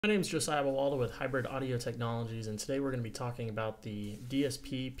My name is Josiah Bawalda with Hybrid Audio Technologies, and today we're going to be talking about the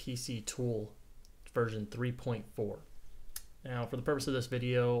DSP PC tool version 3.4. Now, for the purpose of this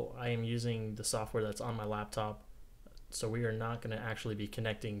video, I am using the software that's on my laptop, so we are not going to actually be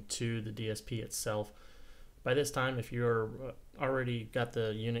connecting to the DSP itself. By this time, if you're already got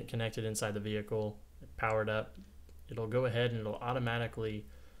the unit connected inside the vehicle, powered up, it'll go ahead and it'll automatically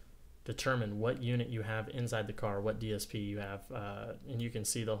determine what unit you have inside the car, what DSP you have, and you can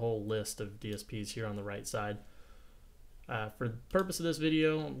see the whole list of DSPs here on the right side. For the purpose of this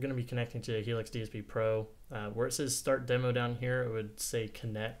video, I'm going to be connecting to a Helix DSP Pro. Where it says Start Demo down here, it would say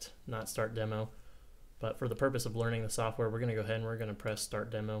Connect, not Start Demo. But for the purpose of learning the software, we're going to go ahead and we're going to press Start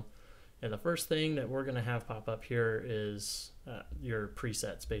Demo. And the first thing that we're going to have pop up here is your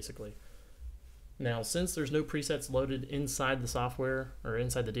presets, basically. Now, since there's no presets loaded inside the software or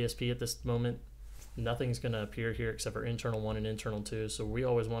inside the DSP at this moment, nothing's going to appear here except for internal 1 and internal 2. So we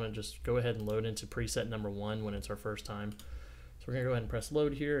always want to just go ahead and load into preset number 1 when it's our first time. So we're going to go ahead and press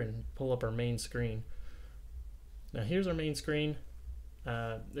load here and pull up our main screen. Now here's our main screen.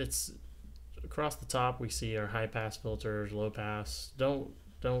 It's across the top. We see our high pass filters, low pass. Don't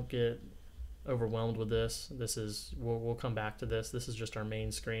get overwhelmed with this. We'll come back to this. This is just our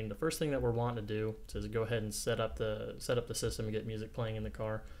main screen. The first thing that we're wanting to do to go ahead and set up the system and get music playing in the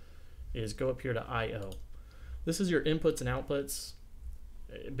car is go up here to I/O. This is your inputs and outputs.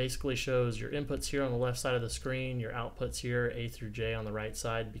 It basically shows your inputs here on the left side of the screen, your outputs here A through J on the right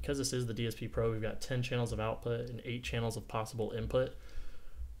side. Because this is the DSP Pro, we've got 10 channels of output and 8 channels of possible input.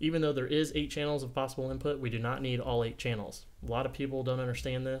 Even though there is 8 channels of possible input, we do not need all 8 channels. A lot of people don't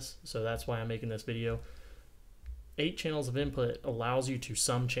understand this, so that's why I'm making this video. 8 channels of input allows you to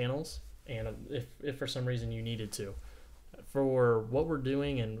sum channels, and if for some reason you needed to. For what we're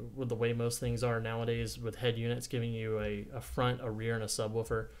doing and with the way most things are nowadays with head units giving you a front, a rear, and a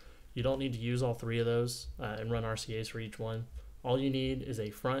subwoofer, you don't need to use all 3 of those and run RCAs for each one. All you need is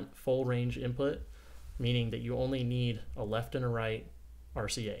a front full range input, meaning that you only need a left and a right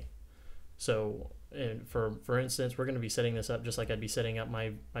RCA. So, and for instance, we're going to be setting this up just like I'd be setting up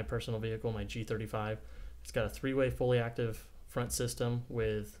my personal vehicle, my G35. It's got a 3-way fully active front system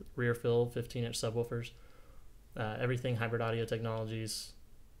with rear filled 15-inch subwoofers, everything Hybrid Audio Technologies,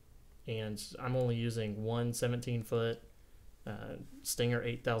 and I'm only using one 17-foot Stinger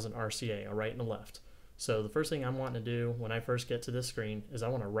 8000 RCA, a right and a left. So the first thing I'm wanting to do when I first get to this screen is I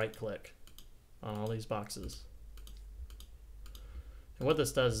want to right click on all these boxes. And what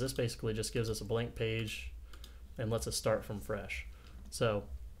this does is this basically just gives us a blank page and lets us start from fresh. So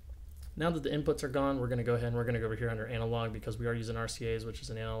now that the inputs are gone, we're going to go ahead and we're going to go over here under analog because we are using RCAs, which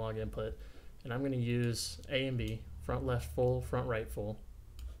is an analog input. And I'm going to use A and B, front left full, front right full.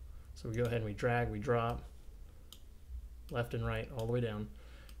 So we go ahead and we drag, we drop, left and right all the way down.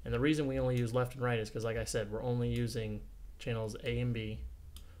 And the reason we only use left and right is because, like I said, we're only using channels A and B,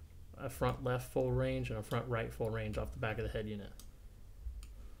 a front left full range and a front right full range off the back of the head unit.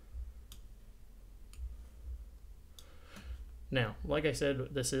 Now, like I said,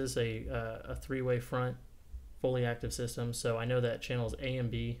 this is a 3-way front, fully active system, so I know that channels A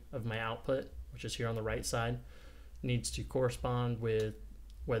and B of my output, which is here on the right side, needs to correspond with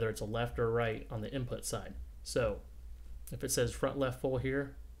whether it's a left or right on the input side. So, if it says front left full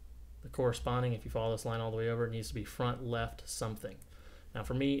here, the corresponding, if you follow this line all the way over, it needs to be front left something. Now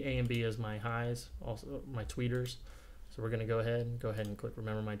for me, A and B is my highs, also my tweeters, so we're going to go ahead and click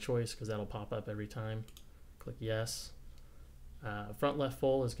remember my choice because that'll pop up every time. Click yes. Front left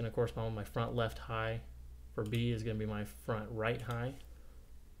full is going to correspond with my front left high. For B is going to be my front right high.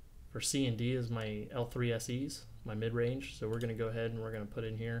 For C and D is my L3 SEs, my mid range. So we're going to go ahead and we're going to put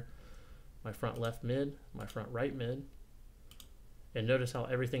in here my front left mid, my front right mid. And notice how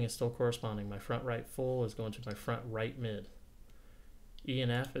everything is still corresponding. My front right full is going to my front right mid. E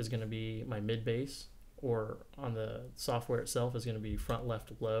and F is going to be my mid bass, or on the software itself is going to be front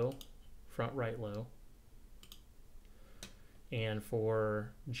left low, front right low. And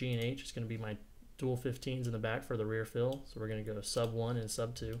for G and H, it's going to be my dual 15s in the back for the rear fill. So we're going to go sub 1 and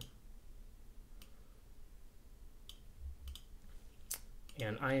sub 2.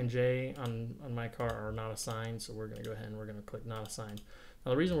 And I and J on my car are not assigned, so we're going to go ahead and we're going to click not assigned.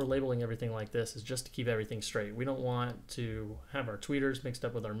 Now the reason we're labeling everything like this is just to keep everything straight. We don't want to have our tweeters mixed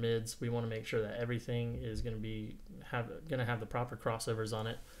up with our mids. We want to make sure that everything is going to have the proper crossovers on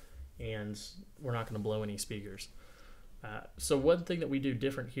it, and we're not going to blow any speakers. So one thing that we do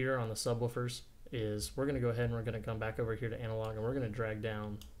different here on the subwoofers is we're going to go ahead and we're going to come back over here to analog and we're going to drag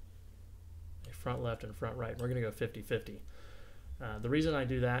down a front left and front right. And we're going to go 50-50. The reason I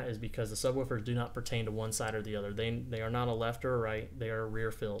do that is because the subwoofers do not pertain to one side or the other. They are not a left or a right, they are a rear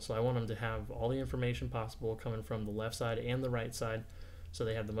fill. So I want them to have all the information possible coming from the left side and the right side, so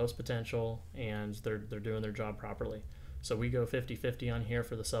they have the most potential and they're doing their job properly. So we go 50-50 on here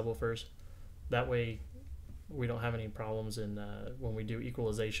for the subwoofers. That way we don't have any problems in when we do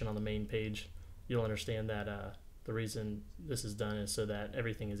equalization on the main page. You'll understand that the reason this is done is so that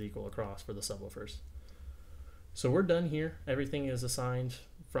everything is equal across for the subwoofers. So we're done here. Everything is assigned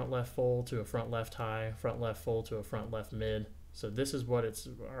front left full to a front left high, front left full to a front left mid. So this is what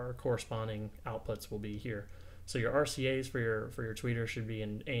our corresponding outputs will be here. So your RCAs for your tweeter should be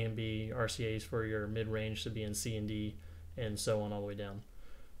in A and B, RCAs for your mid-range should be in C and D, and so on all the way down.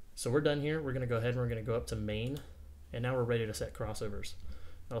 So we're done here. We're going to go ahead and we're going to go up to main, and now we're ready to set crossovers.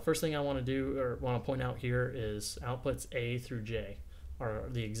 Now the first thing I want to do or want to point out here is outputs A through J are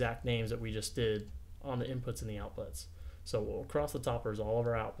the exact names that we just did on the inputs and the outputs. So across the top is all of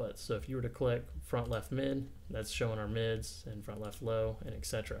our outputs. So if you were to click front left mid, that's showing our mids, and front left low, and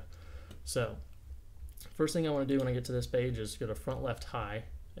etc. So first thing I want to do when I get to this page is go to front left high,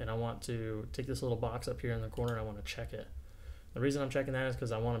 and I want to take this little box up here in the corner and I want to check it. The reason I'm checking that is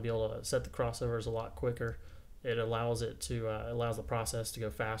because I want to be able to set the crossovers a lot quicker. It allows allows the process to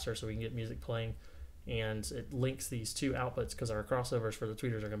go faster so we can get music playing, and it links these two outputs because our crossovers for the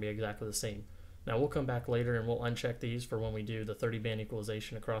tweeters are going to be exactly the same. Now we'll come back later and we'll uncheck these for when we do the 30 band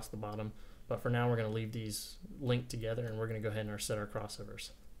equalization across the bottom, but for now we're going to leave these linked together and we're going to go ahead and set our crossovers.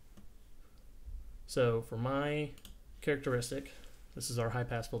 So for my characteristic, this is our high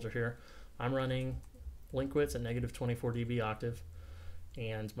pass filter here, I'm running link widths at -24 dB octave,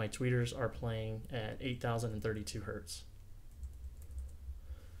 and my tweeters are playing at 8032 Hertz.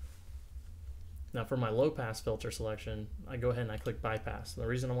 Now for my low pass filter selection, I go ahead and I click bypass. The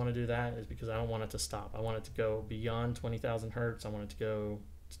reason I want to do that is because I don't want it to stop. I want it to go beyond 20,000 Hertz. I want it to go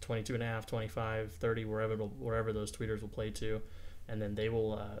to 22.5, 25, 30, wherever those tweeters will play to, and then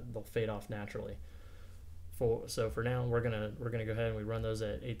they'll fade off naturally. So for now, we're gonna go ahead and we run those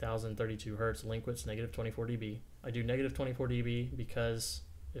at 8032 Hertz, link widths -24 dB. I do -24 dB because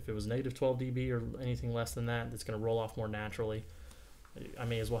if it was -12 dB or anything less than that, it's gonna roll off more naturally. I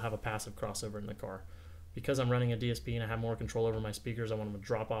may as well have a passive crossover in the car. Because I'm running a DSP and I have more control over my speakers, I want them to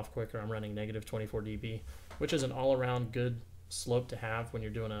drop off quicker. I'm running -24 dB, which is an all-around good slope to have when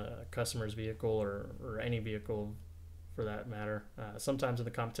you're doing a customer's vehicle or any vehicle for that matter. Sometimes in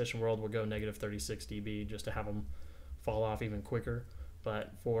the competition world we'll go -36 dB just to have them fall off even quicker,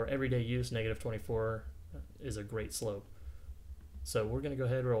 but for everyday use -24 is a great slope. So we're going to go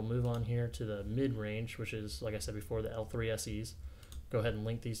ahead and we'll move on here to the mid-range, which is, like I said before, the L3 SEs. Go ahead and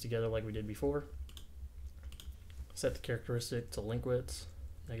link these together like we did before. Set the characteristic to link widths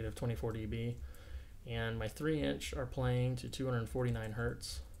 -24 dB, and my 3-inch are playing to 249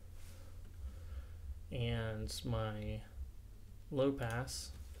 Hertz, and my low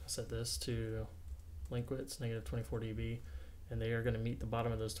pass, I set this to link widths -24 dB, and they are going to meet the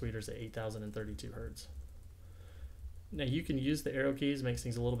bottom of those tweeters at 8032 Hertz. Now you can use the arrow keys, makes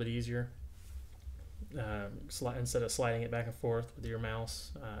things a little bit easier. Instead of sliding it back and forth with your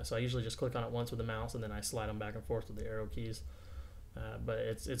mouse. So I usually just click on it once with the mouse and then I slide them back and forth with the arrow keys. But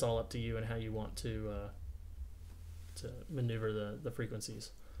it's all up to you and how you want to maneuver the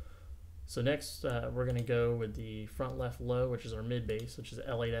frequencies. So next we're going to go with the front left low, which is our mid bass, which is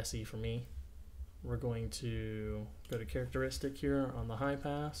L8 SE for me. We're going to go to characteristic here on the high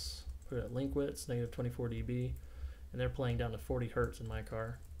pass, put it at link widths -24 dB, and they're playing down to 40 Hertz in my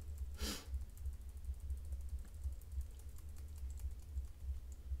car.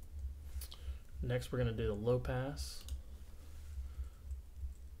 Next we're going to do the low pass,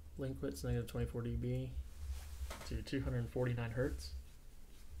 link widths -24 dB to 249 Hertz.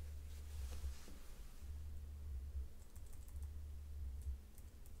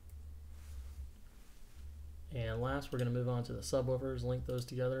 And last we're going to move on to the subwoofers, link those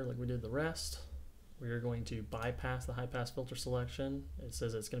together like we did the rest. We are going to bypass the high pass filter selection. It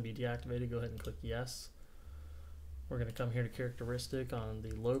says it's going to be deactivated. Go ahead and click yes. We're going to come here to characteristic on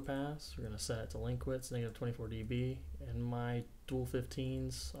the low pass. We're going to set it to link widths -24 dB, and my dual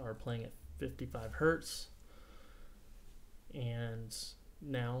 15s are playing at 55 Hertz. And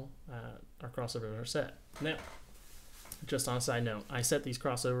now our crossovers are set. Now, just on a side note, I set these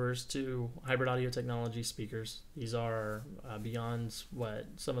crossovers to hybrid audio technology speakers. These are beyond what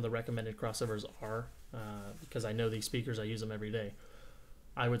some of the recommended crossovers are because I know these speakers, I use them every day.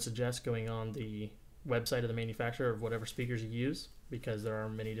 I would suggest going on the website of the manufacturer of whatever speakers you use, because there are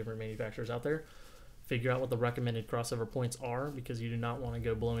many different manufacturers out there. Figure out what the recommended crossover points are, because you do not want to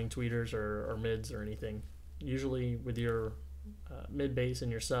go blowing tweeters or mids or anything. Usually with your mid bass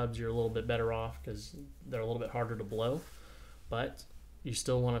and your subs, you're a little bit better off because they're a little bit harder to blow, but you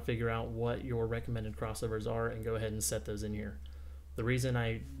still want to figure out what your recommended crossovers are and go ahead and set those in here. The reason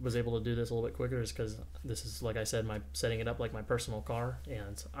I was able to do this a little bit quicker is because this is, like I said, setting it up like my personal car,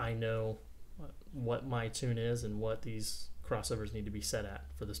 and I know what my tune is and what these crossovers need to be set at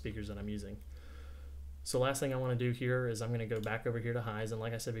for the speakers that I'm using. So last thing I want to do here is I'm going to go back over here to highs, and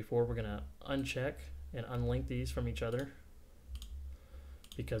like I said before, we're going to uncheck and unlink these from each other,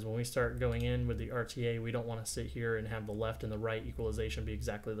 because when we start going in with the RTA, we don't want to sit here and have the left and the right equalization be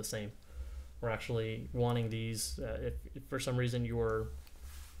exactly the same. We're actually wanting these, if for some reason you're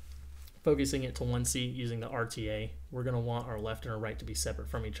focusing it to one seat using the RTA, we're going to want our left and our right to be separate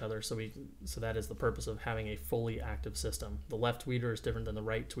from each other, so that is the purpose of having a fully active system. The left tweeter is different than the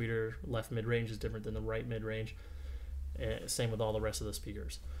right tweeter, left mid-range is different than the right mid-range, same with all the rest of the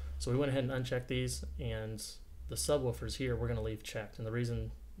speakers. So we went ahead and unchecked these, and the subwoofers here we're going to leave checked, and the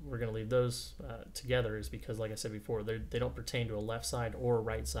reason we're going to leave those together is because, like I said before, they don't pertain to a left side or a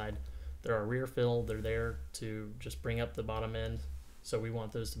right side. They're our rear fill, they're there to just bring up the bottom end. So we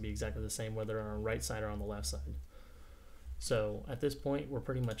want those to be exactly the same whether on the right side or on the left side. So at this point we're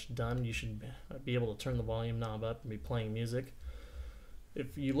pretty much done. You should be able to turn the volume knob up and be playing music.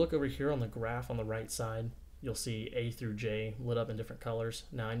 If you look over here on the graph on the right side, you'll see A through J lit up in different colors.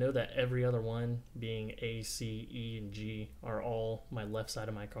 Now I know that every other one, being A, C, E, and G, are all my left side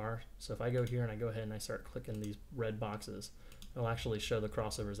of my car. So if I go here and I go ahead and I start clicking these red boxes, it'll actually show the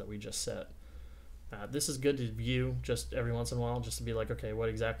crossovers that we just set. This is good to view just every once in a while, just to be like, okay, what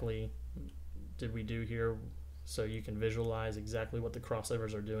exactly did we do here? So you can visualize exactly what the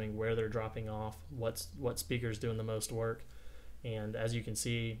crossovers are doing, where they're dropping off, what speakers doing the most work. And as you can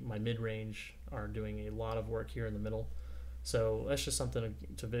see, my mid-range are doing a lot of work here in the middle. So that's just something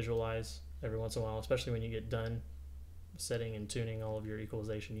to visualize every once in a while, especially when you get done setting and tuning all of your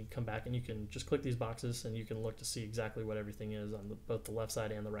equalization. You come back and you can just click these boxes and you can look to see exactly what everything is on both the left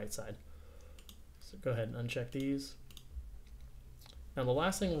side and the right side. So go ahead and uncheck these. Now the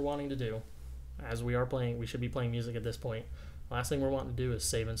last thing we're wanting to do, as we should be playing music at this point, last thing we're wanting to do is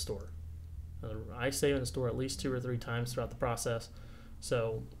save and store. I save and store at least 2 or 3 times throughout the process.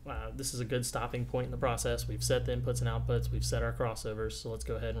 So this is a good stopping point in the process. We've set the inputs and outputs, we've set our crossovers, so let's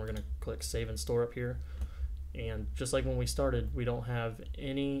go ahead and we're going to click save and store up here. And just like when we started, we don't have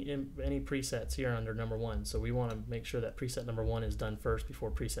any presets here under number 1, so we want to make sure that preset number 1 is done first before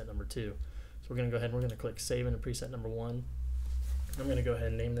preset number 2. So we're going to go ahead and we're going to click save into preset number 1. I'm going to go ahead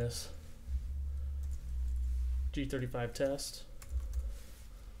and name this G35 test,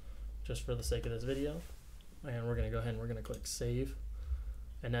 just for the sake of this video. And we're going to go ahead and we're going to click save.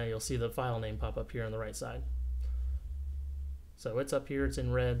 And now you'll see the file name pop up here on the right side. So it's up here, it's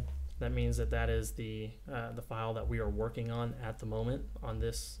in red. That means that that is the file that we are working on at the moment on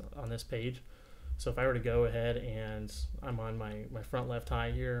this page. So if I were to go ahead and I'm on my front left high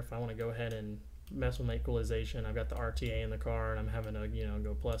here, if I want to go ahead and mess with my equalization, I've got the RTA in the car and I'm having to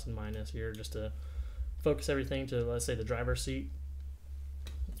go plus and minus here just to focus everything to, let's say, the driver's seat.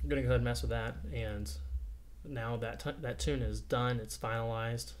 I'm going to go ahead and mess with that, and now that tune is done, it's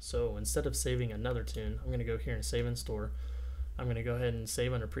finalized. So instead of saving another tune, I'm going to go here and save and store. I'm going to go ahead and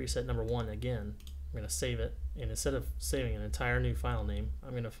save under preset number 1 again. I'm going to save it, and instead of saving an entire new file name,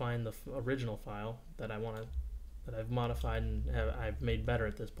 I'm going to find the original file that I've modified and I've made better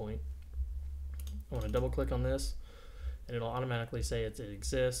at this point. I want to double click on this, and it'll automatically say it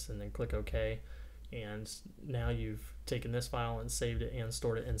exists, and then click OK. And now you've taken this file and saved it and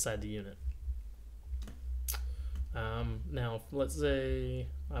stored it inside the unit. Now let's say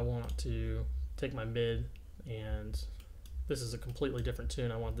I want to take my mid, and this is a completely different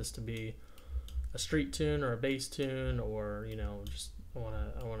tune. I want this to be a street tune or a bass tune, or just I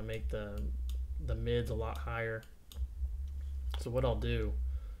want to make the mids a lot higher. So what I'll do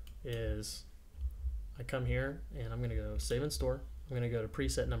is I come here and I'm going to go save and store. I'm going to go to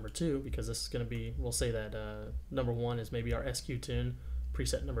preset number 2 because this is going to be, we'll say that number 1 is maybe our SQ tune.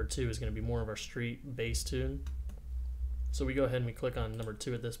 Preset number 2 is going to be more of our street bass tune. So we go ahead and we click on number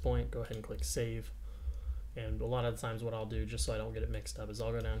 2 at this point. Go ahead and click save. And a lot of the times what I'll do, just so I don't get it mixed up, is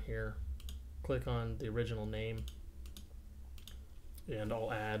I'll go down here, click on the original name, and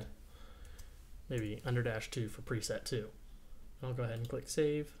I'll add maybe _2 for preset 2. I'll go ahead and click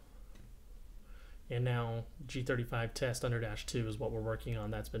save. And now G35 test _2 is what we're working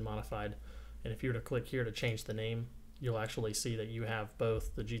on. That's been modified. And if you were to click here to change the name, you'll actually see that you have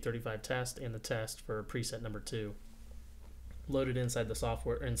both the G35 test and the test for preset number 2 loaded inside the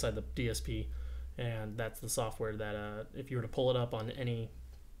software, inside the DSP. And that's the software that if you were to pull it up on any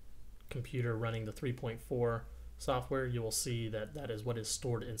computer running the 3.4 software, you will see that that is what is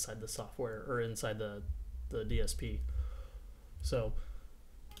stored inside the software or inside the DSP. So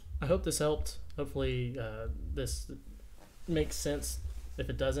I hope this helped. Hopefully this makes sense. If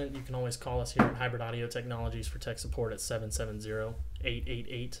it doesn't, you can always call us here at Hybrid Audio Technologies for tech support at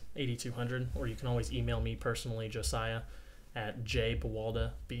 770-888-8200, or you can always email me personally, Josiah, at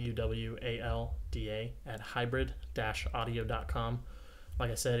jbawalda, BUWALDA, at hybrid-audio.com.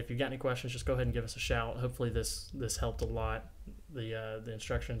 Like I said, if you've got any questions, just go ahead and give us a shout. Hopefully this helped a lot. The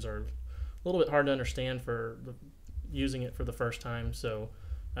instructions are a little bit hard to understand for using it for the first time, so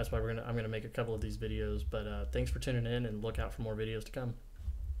that's why I'm gonna make a couple of these videos. But thanks for tuning in, and look out for more videos to come.